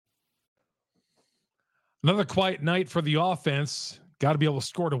Another quiet night for the offense. Got to be able to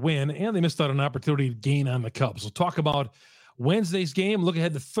score to win, and they missed out on an opportunity to gain on the Cubs. We'll talk about Wednesday's game, look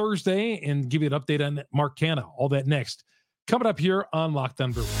ahead to Thursday, and give you an update on Mark Canha. All that next. Coming up here on Locked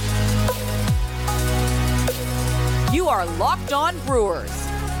On Brewers. You are Locked On Brewers,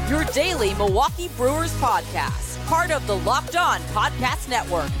 your daily Milwaukee Brewers podcast. Part of the Locked On Podcast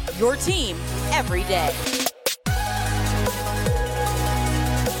Network, your team every day.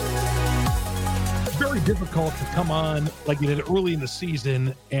 Very difficult to come on like you did early in the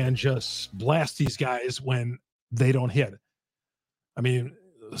season and just blast these guys when they don't hit. I mean,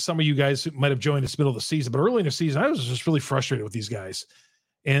 some of you guys might have joined us middle of the season, but early in the season, I was just really frustrated with these guys,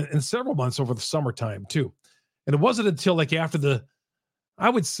 and several months over the summertime too. And it wasn't until like after the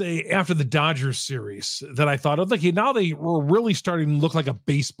Dodgers series that I thought, okay, now they were really starting to look like a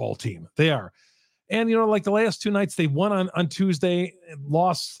baseball team. They are. And, like the last two nights, they won on Tuesday and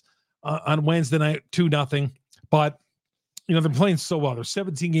lost on Wednesday night 2-0. But, they're playing so well. They're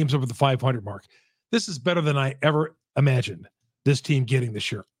 17 games over the 500 mark. This is better than I ever imagined this team getting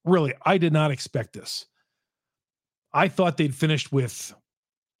this year. Really, I did not expect this. I thought they'd finished with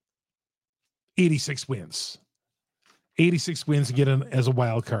 86 wins. 86 wins and get in as a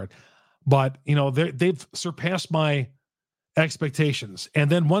wild card. But, they've surpassed my expectations.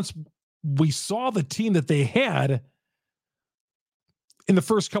 And then once we saw the team that they had in the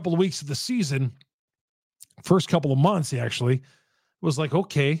first couple of weeks of the season, first couple of months, actually, it was like,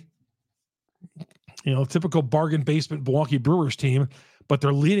 okay, typical bargain basement Milwaukee Brewers team, but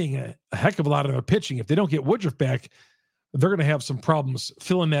they're leading a heck of a lot of their pitching. If they don't get Woodruff back, they're going to have some problems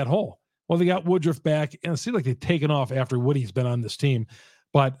filling that hole. Well, they got Woodruff back, and it seems like they've taken off after Woody's been on this team.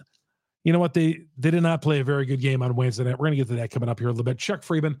 But you know what? They did not play a very good game on Wednesday night. We're going to get to that coming up here a little bit. Chuck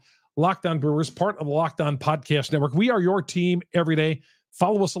Freeman, Locked On Brewers, part of the Locked On Podcast Network. We are your team every day.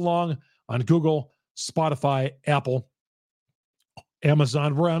 Follow us along on Google, Spotify, Apple,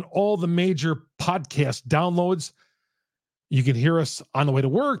 Amazon. We're on all the major podcast downloads. You can hear us on the way to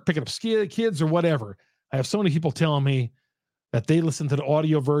work, picking up kids or whatever. I have so many people telling me that they listen to the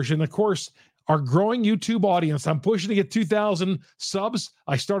audio version. Of course, our growing YouTube audience, I'm pushing to get 2,000 subs.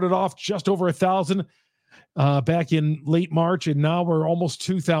 I started off just over 1,000 back in late March, and now we're almost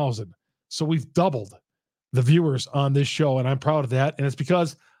 2,000. So we've doubled the viewers on this show, and I'm proud of that. And it's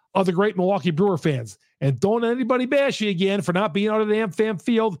because of the great Milwaukee Brewer fans. And don't anybody bash you again for not being out of the AmFam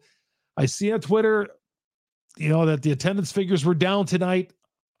Field. I see on Twitter, that the attendance figures were down tonight.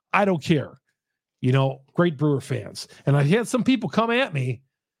 I don't care. Great Brewer fans. And I had some people come at me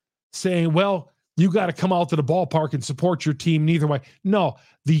saying, well, you got to come out to the ballpark and support your team neither way. No,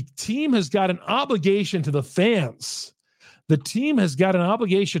 the team has got an obligation to the fans. The team has got an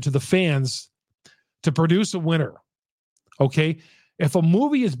obligation to the fans to produce a winner. Okay? If a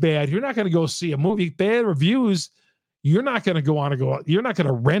movie is bad, you're not going to go see a movie. Bad reviews, you're not going to go out. You're not going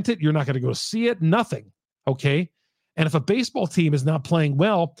to rent it. You're not going to go see it. Nothing. Okay? And if a baseball team is not playing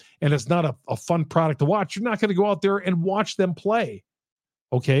well and it's not a fun product to watch, you're not going to go out there and watch them play.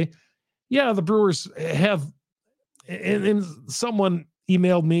 Okay? Yeah, the Brewers have, and someone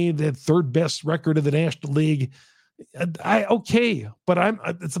emailed me the third best record of the National League. But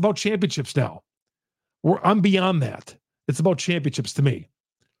it's about championships now. I'm beyond that. It's about championships to me.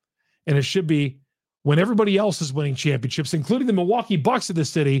 And it should be when everybody else is winning championships, including the Milwaukee Bucks of the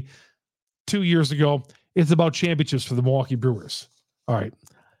city 2 years ago. It's about championships for the Milwaukee Brewers. All right.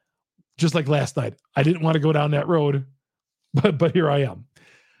 Just like last night. I didn't want to go down that road, but here I am.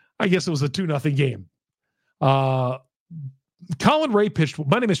 I guess it was a 2-0 game. Colin Ray pitched.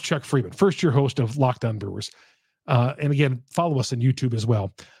 My name is Chuck Freeman, first-year host of Locked On Brewers. And again, follow us on YouTube as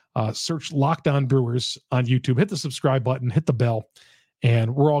well. Search Locked On Brewers on YouTube. Hit the subscribe button, hit the bell,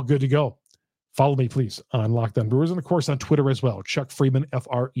 and we're all good to go. Follow me, please, on Locked On Brewers, and of course on Twitter as well. Chuck Freeman,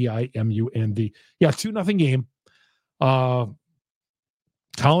 Freimund. Yeah, 2-0 game.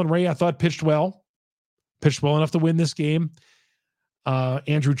 Colin Ray, I thought, pitched well enough to win this game.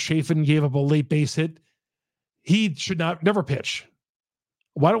 Andrew Chafin gave up a late base hit. He should never pitch.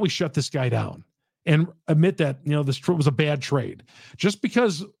 Why don't we shut this guy down and admit that, this was a bad trade? Just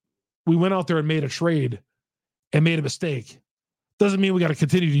because we went out there and made a trade and made a mistake doesn't mean we got to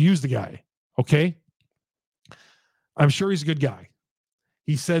continue to use the guy. Okay. I'm sure he's a good guy.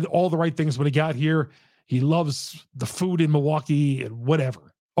 He said all the right things when he got here. He loves the food in Milwaukee and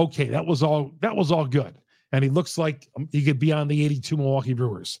whatever. Okay. That was all good. And he looks like he could be on the 82 Milwaukee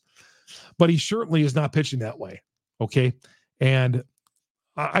Brewers, but he certainly is not pitching that way. Okay. And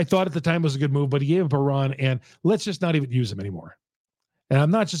I thought at the time it was a good move, but he gave up a run, and let's just not even use him anymore. And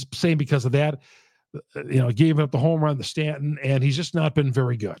I'm not just saying because of that, gave up the home run to Stanton, and he's just not been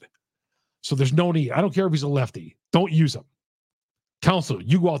very good. So there's no need. I don't care if he's a lefty. Don't use him. Counsell,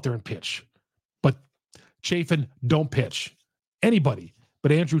 you go out there and pitch. But Chafin, don't pitch. Anybody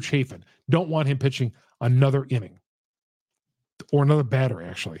but Andrew Chafin. Don't want him pitching another inning. Or another batter,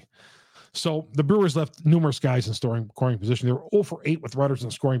 actually. So the Brewers left numerous guys in scoring position. They were 0 for 8 with runners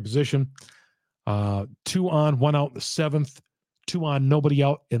in scoring position. 2 on, 1 out in the 7th. 2 on, nobody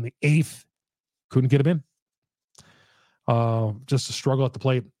out in the 8th. Couldn't get him in. Just a struggle at the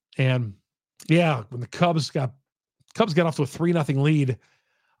plate. And yeah, when the Cubs got off to a 3-0 lead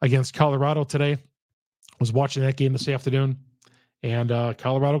against Colorado today. I was watching that game this afternoon, and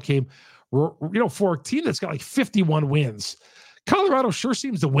Colorado came, for a team that's got like 51 wins. Colorado sure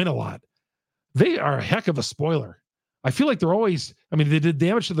seems to win a lot. They are a heck of a spoiler. I feel like they're always, they did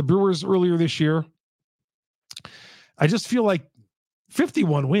damage to the Brewers earlier this year. I just feel like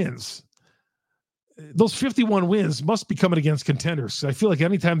 51 wins. Those 51 wins must be coming against contenders. I feel like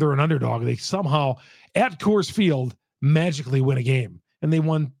anytime they're an underdog, they somehow, at Coors Field, magically win a game. And they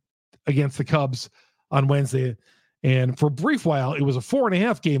won against the Cubs on Wednesday. And for a brief while, it was a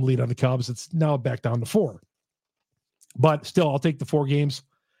 4.5 game lead on the Cubs. It's now back down to 4. But still, I'll take the 4 games.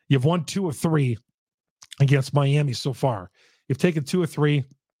 You've won 2 of 3 against Miami so far. You've taken 2 of 3.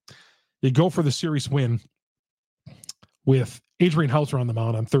 You go for the series win with Adrian Hauser on the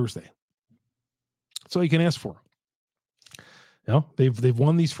mound on Thursday. That's all you can ask for. They've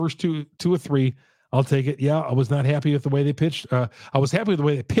won these first 2 of 3. I'll take it. Yeah, I was not happy with the way they pitched. I was happy with the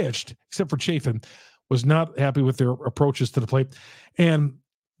way they pitched, except for Chafin. Was not happy with their approaches to the plate. And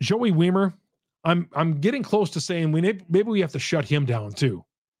Joey Wiemer, I'm getting close to saying maybe we have to shut him down too.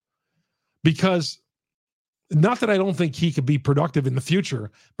 Because not that I don't think he could be productive in the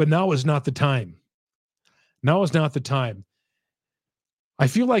future, but now is not the time. Now is not the time. I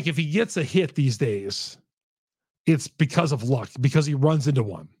feel like if he gets a hit these days, it's because of luck, because he runs into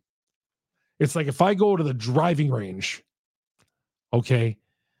one. It's like if I go to the driving range, okay,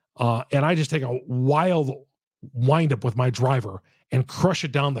 and I just take a wild windup with my driver and crush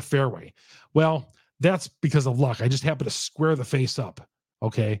it down the fairway. Well, that's because of luck. I just happen to square the face up,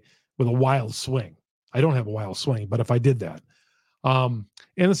 okay, with a wild swing. I don't have a wild swing, but if I did that. And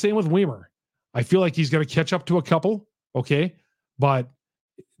the same with Wiemer. I feel like he's going to catch up to a couple, okay, but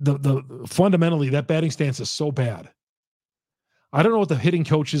the fundamentally that batting stance is so bad. I don't know what the hitting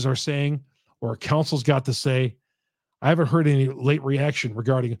coaches are saying or Counsell's got to say. I haven't heard any late reaction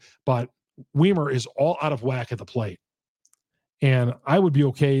regarding, but Wiemer is all out of whack at the plate. And I would be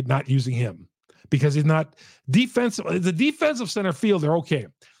okay not using him because he's not defensive. The defensive center fielder, okay.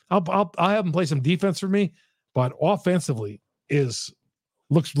 I'll have him play some defense for me, but offensively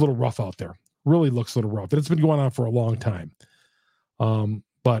looks a little rough out there. Really looks a little rough. And it's been going on for a long time.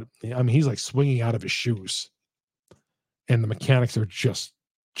 But he's like swinging out of his shoes. And the mechanics are just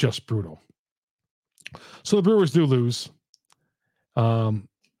brutal. So the Brewers do lose. On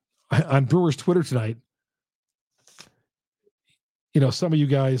Brewers Twitter tonight, some of you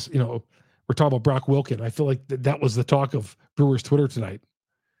guys, we're talking about Brock Wilken. I feel like that was the talk of Brewers Twitter tonight,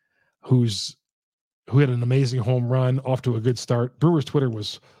 who had an amazing home run, off to a good start.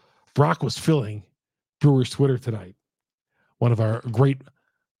 Brock was filling Brewers Twitter tonight. One of our great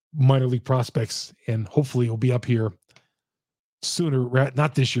minor league prospects, and hopefully he'll be up here sooner,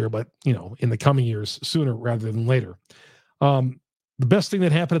 not this year, but in the coming years, sooner rather than later. The best thing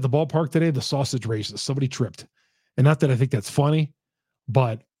that happened at the ballpark today, the sausage races. Somebody tripped. And not that I think that's funny,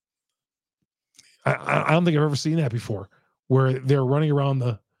 but I don't think I've ever seen that before, where they're running around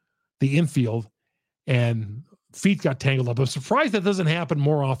the infield and feet got tangled up. I'm surprised that doesn't happen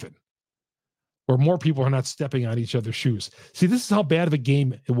more often, where more people are not stepping on each other's shoes. See, this is how bad of a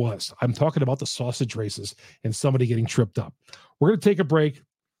game it was. I'm talking about the sausage races and somebody getting tripped up. We're going to take a break.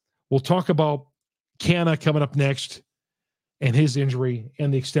 We'll talk about Canna coming up next and his injury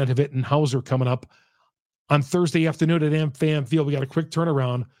and the extent of it, and Hauser coming up on Thursday afternoon at AmFam Field. We got a quick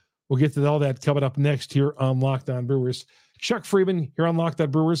turnaround. We'll get to all that coming up next here on Locked On Brewers. Chuck Freeman here on Locked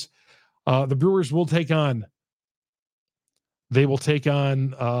On Brewers. The Brewers will take on the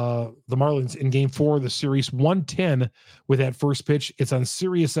Marlins in Game 4 of the series, 1:10 with that first pitch. It's on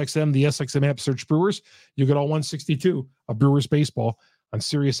SiriusXM, the SXM app. Search Brewers. You get all 162 of Brewers baseball on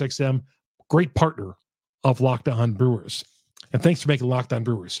SiriusXM. Great partner of Locked On Brewers. And thanks for making Locked On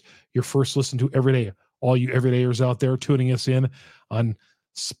Brewers your first listen to every day. All you everydayers out there tuning us in on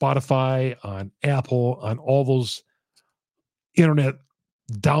Spotify, on Apple, on all those internet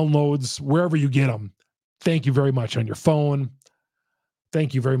downloads, wherever you get them. Thank you very much. On your phone.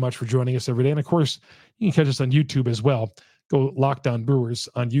 Thank you very much for joining us every day. And of course, you can catch us on YouTube as well. Go Locked On Brewers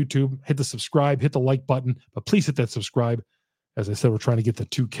on YouTube. Hit the subscribe, hit the like button, but please hit that subscribe. As I said, we're trying to get to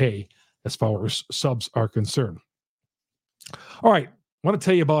 2K as far as subs are concerned. All right, I want to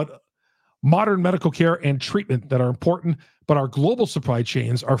tell you about modern medical care and treatment that are important, but our global supply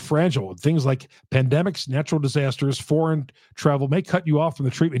chains are fragile. Things like pandemics, natural disasters, foreign travel may cut you off from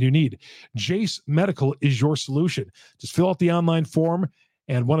the treatment you need. Jace Medical is your solution. Just fill out the online form,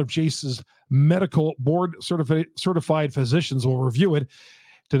 and one of Jace's medical board certified physicians will review it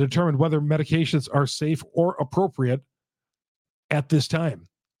to determine whether medications are safe or appropriate at this time.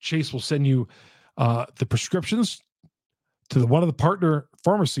 Chase will send you the prescriptions to one of the partner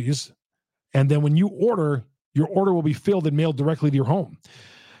pharmacies, and then when you order, your order will be filled and mailed directly to your home.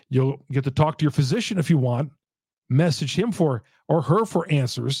 You'll get to talk to your physician if you want, message him or her for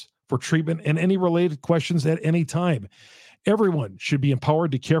answers for treatment and any related questions at any time. Everyone should be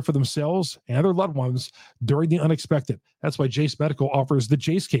empowered to care for themselves and their loved ones during the unexpected. That's why Jace Medical offers the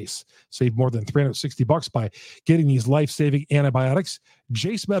Jace case. Save more than $360 by getting these life-saving antibiotics.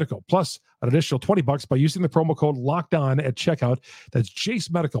 Jace Medical, plus an additional $20 by using the promo code LOCKEDON at checkout. That's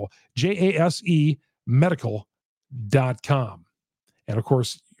Jace Medical, JASE medical.com. And of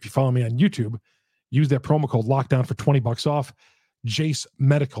course, if you follow me on YouTube, use that promo code LOCKEDON for $20 off.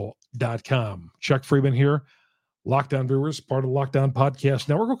 JaceMedical.com. Chuck Freeman here. Locked On Brewers, part of the Locked On Podcast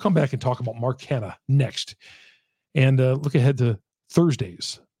Network. We'll come back and talk about Mark Canha next. And look ahead to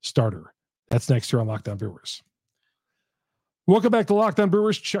Thursday's starter. That's next here on Locked On Brewers. Welcome back to Locked On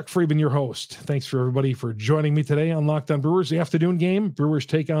Brewers. Chuck Freeman, your host. Thanks for everybody for joining me today on Locked On Brewers. The afternoon game. Brewers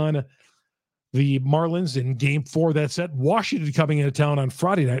take on the Marlins in Game 4. That's at Washington coming into town on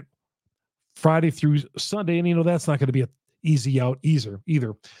Friday night. Friday through Sunday. And, that's not going to be an easy out either.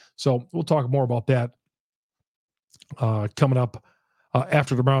 So we'll talk more about that coming up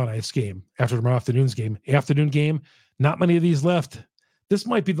after tomorrow night's game, after tomorrow afternoon's game. Afternoon game, not many of these left. This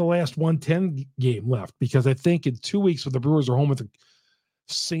might be the last 110 game left because I think in 2 weeks when the Brewers are home with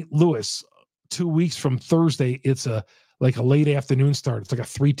St. Louis, 2 weeks from Thursday, it's a late afternoon start. It's like a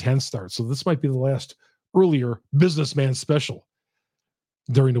 3:10 start. So this might be the last earlier businessman special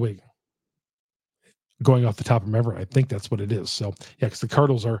during the week. Going off the top of my memory, I think that's what it is. So, yeah, because the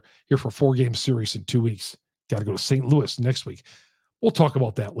Cardinals are here for a 4-game series in 2 weeks. Got to go to St. Louis next week. We'll talk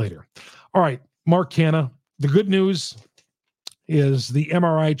about that later. All right, Mark Canha. The good news is the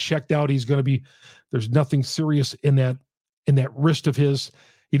MRI checked out. There's nothing serious in that wrist of his.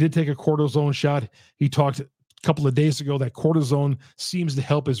 He did take a cortisone shot. He talked a couple of days ago that cortisone seems to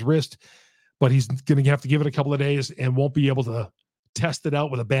help his wrist, but he's going to have to give it a couple of days and won't be able to test it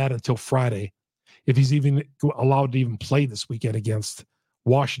out with a bat until Friday. If he's even allowed to even play this weekend against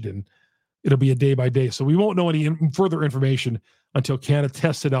Washington, it'll be a day by day. So we won't know any further information until Canha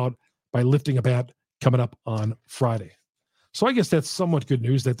tests it out by lifting a bat coming up on Friday. So I guess that's somewhat good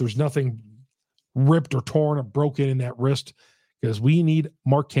news that there's nothing ripped or torn or broken in that wrist, because we need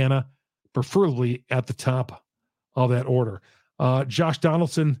Mark Canha preferably at the top of that order. Josh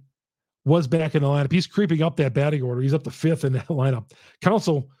Donaldson was back in the lineup. He's creeping up that batting order. He's up to 5th in that lineup.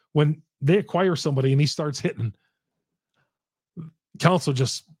 Council, when they acquire somebody and he starts hitting, Council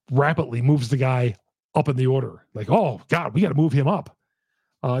just rapidly moves the guy up in the order. Like, oh, God, we got to move him up.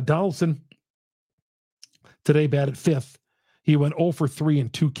 Donaldson today batted 5th. He went 0 for 3 in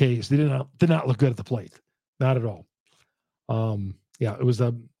 2 Ks. They did not look good at the plate. Not at all.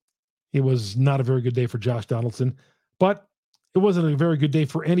 It was not a very good day for Josh Donaldson, but it wasn't a very good day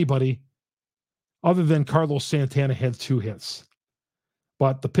for anybody other than Carlos Santana had 2 hits.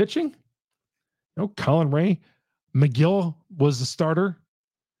 But the pitching, Colin Ray, McGill was the starter.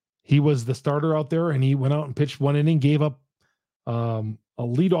 He was the starter out there, and he went out and pitched 1 inning, gave up a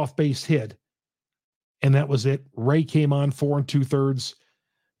leadoff base hit, and that was it. Ray came on 4 2/3.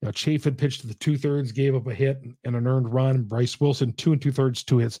 Chafin pitched to the 2/3, gave up a hit and an earned run. Bryce Wilson, 2 2/3,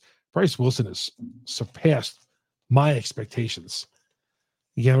 2 hits. Bryce Wilson has surpassed my expectations.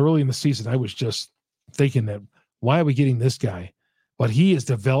 Again, early in the season, I was just thinking that, why are we getting this guy? But he has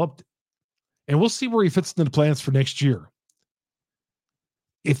developed, and we'll see where he fits into the plans for next year.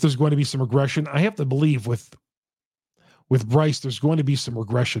 If there's going to be some regression, I have to believe with Bryce, there's going to be some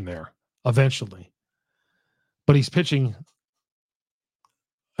regression there eventually. But he's pitching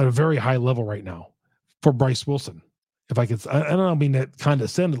at a very high level right now for Bryce Wilson. If I could, I don't mean that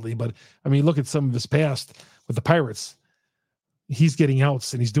condescendingly, but I mean, look at some of his past with the Pirates. He's getting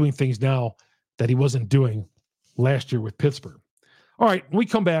outs and he's doing things now that he wasn't doing last year with Pittsburgh. All right, when we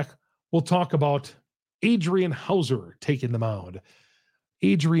come back, we'll talk about Adrian Hauser taking the mound.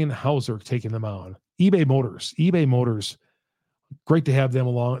 eBay Motors Great to have them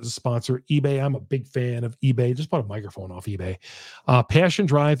along as a sponsor. eBay, I'm a big fan of eBay. Just bought a microphone off eBay. Passion,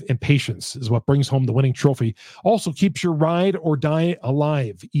 drive, and patience is what brings home the winning trophy. Also keeps your ride or die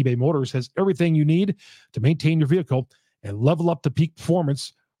alive. eBay Motors has everything you need to maintain your vehicle and level up to peak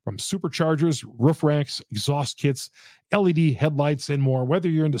performance, from superchargers, roof racks, exhaust kits, LED headlights, and more. Whether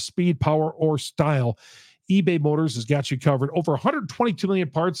you're into speed, power, or style, eBay Motors has got you covered. Over 122 million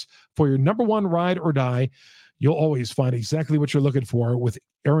parts for your number one ride or die. You'll always find exactly what you're looking for with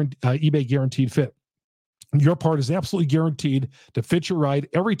eBay Guaranteed Fit. Your part is absolutely guaranteed to fit your ride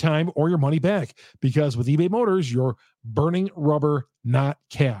every time or your money back, because with eBay Motors, you're burning rubber, not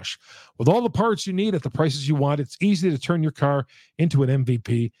cash. With all the parts you need at the prices you want, it's easy to turn your car into an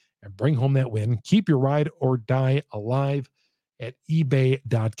MVP and bring home that win. Keep your ride or die alive at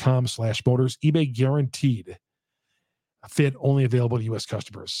ebay.com/motors. eBay Guaranteed Fit, only available to U.S.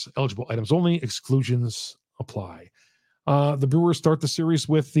 customers. Eligible items only. Exclusions apply. The Brewers start the series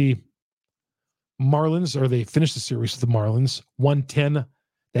with the Marlins, or they finish the series with the Marlins. 1:10.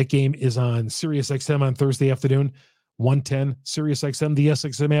 That game is on Sirius XM on Thursday afternoon. 1:10, Sirius XM, the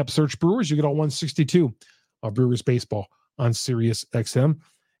SXM app. Search Brewers. You get all 162 of Brewers baseball on Sirius XM.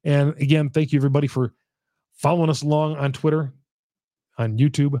 And again, thank you everybody for following us along on Twitter, on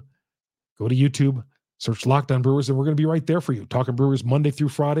YouTube. Go to YouTube, search Locked On Brewers, and we're going to be right there for you. Talking Brewers Monday through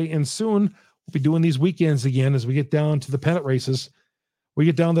Friday. And soon we'll be doing these weekends again as we get down to the pennant races. We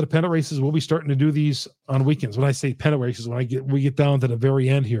get down to the pennant races, we'll be starting to do these on weekends. When I say pennant races, we get down to the very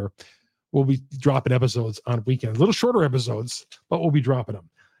end here, we'll be dropping episodes on weekends. A little shorter episodes, but we'll be dropping them.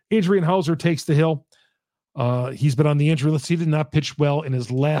 Adrian Hauser takes the hill. He's been on the injury list. He did not pitch well in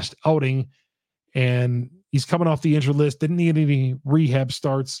his last outing, and he's coming off the injured list. Didn't need any rehab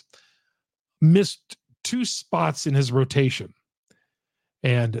starts. Missed 2 spots in his rotation.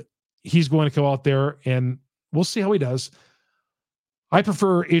 And he's going to go out there, and we'll see how he does. I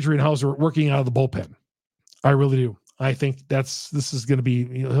prefer Adrian Hauser working out of the bullpen. I really do. I think this is going to be,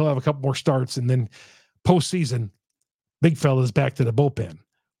 he'll have a couple more starts, and then postseason, big fella's back to the bullpen,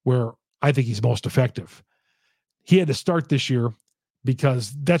 where I think he's most effective. He had to start this year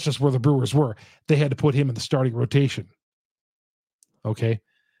because that's just where the Brewers were. They had to put him in the starting rotation. Okay.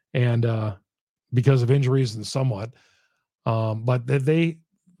 And because of injuries and somewhat, but they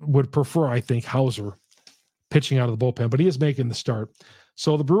would prefer, I think, Hauser pitching out of the bullpen, but he is making the start.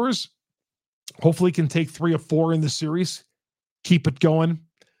 So the Brewers hopefully can take 3 or 4 in the series, keep it going.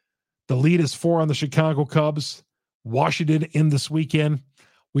 The lead is 4 on the Chicago Cubs. Washington in this weekend.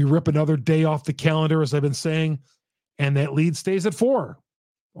 We rip another day off the calendar, as I've been saying, and that lead stays at 4.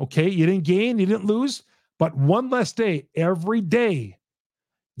 Okay, you didn't gain, you didn't lose, but one less day. Every day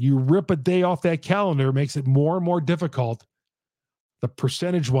you rip a day off that calendar makes it more and more difficult, the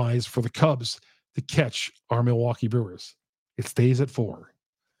percentage-wise, for the Cubs to catch our Milwaukee Brewers. It stays at 4.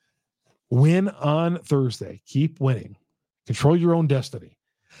 Win on Thursday. Keep winning. Control your own destiny.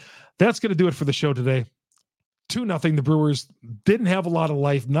 That's going to do it for the show today. 2-0. The Brewers didn't have a lot of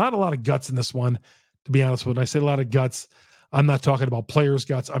life, not a lot of guts in this one, to be honest with you. When I say a lot of guts, I'm not talking about players'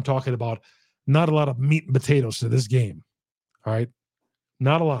 guts. I'm talking about not a lot of meat and potatoes to this game. All right?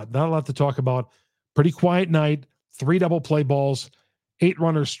 Not a lot to talk about. Pretty quiet night. 3 double play balls. 8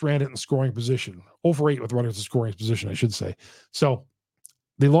 runners stranded in scoring position. Over 8 with runners in scoring position, I should say. So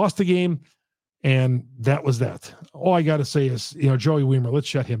they lost the game, and that was that. All I got to say is, Joey Weimer, let's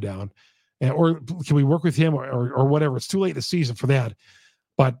shut him down. Or can we work with him or whatever? It's too late in the season for that.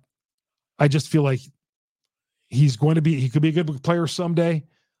 But I just feel like he could be a good player someday.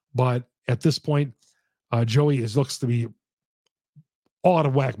 But at this point, Joey looks to be all out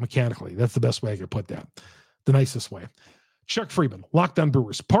of whack mechanically. That's the best way I could put that. The nicest way. Chuck Freeman, Locked On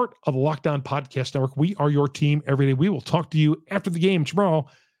Brewers, part of the Locked On Podcast Network. We are your team every day. We will talk to you after the game tomorrow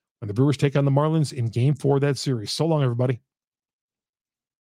when the Brewers take on the Marlins in Game 4 of that series. So long, everybody.